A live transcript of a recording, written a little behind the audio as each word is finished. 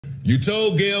You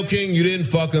told Gayle King you didn't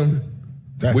fuck him.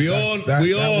 We all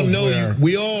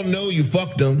know you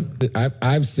fucked him.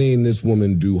 I've seen this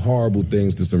woman do horrible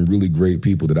things to some really great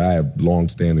people that I have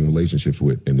long-standing relationships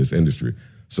with in this industry.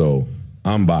 So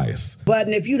I'm biased.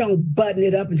 Budden, if you don't button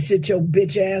it up and sit your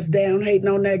bitch ass down hating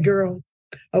on that girl,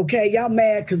 okay, y'all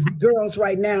mad because the girls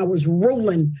right now is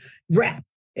ruling rap.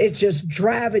 It's just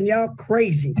driving y'all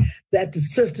crazy that the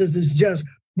sisters is just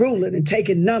ruling and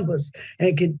taking numbers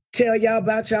and can tell y'all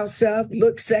about yourself,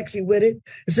 look sexy with it.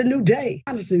 It's a new day.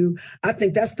 Honestly, I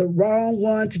think that's the wrong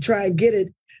one to try and get it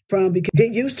from because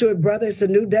get used to it, brother. It's a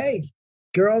new day.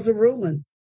 Girls are ruling.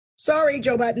 Sorry,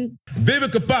 Joe Budden.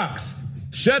 Vivica Fox,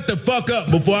 shut the fuck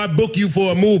up before I book you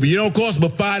for a movie. It don't cost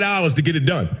but $5 to get it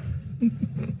done.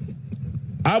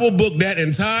 I will book that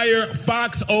entire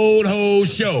Fox Old Ho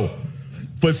show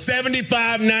for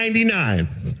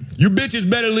 $75.99. You bitches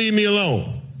better leave me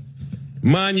alone.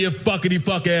 Mind your fuckity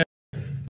fuck ass.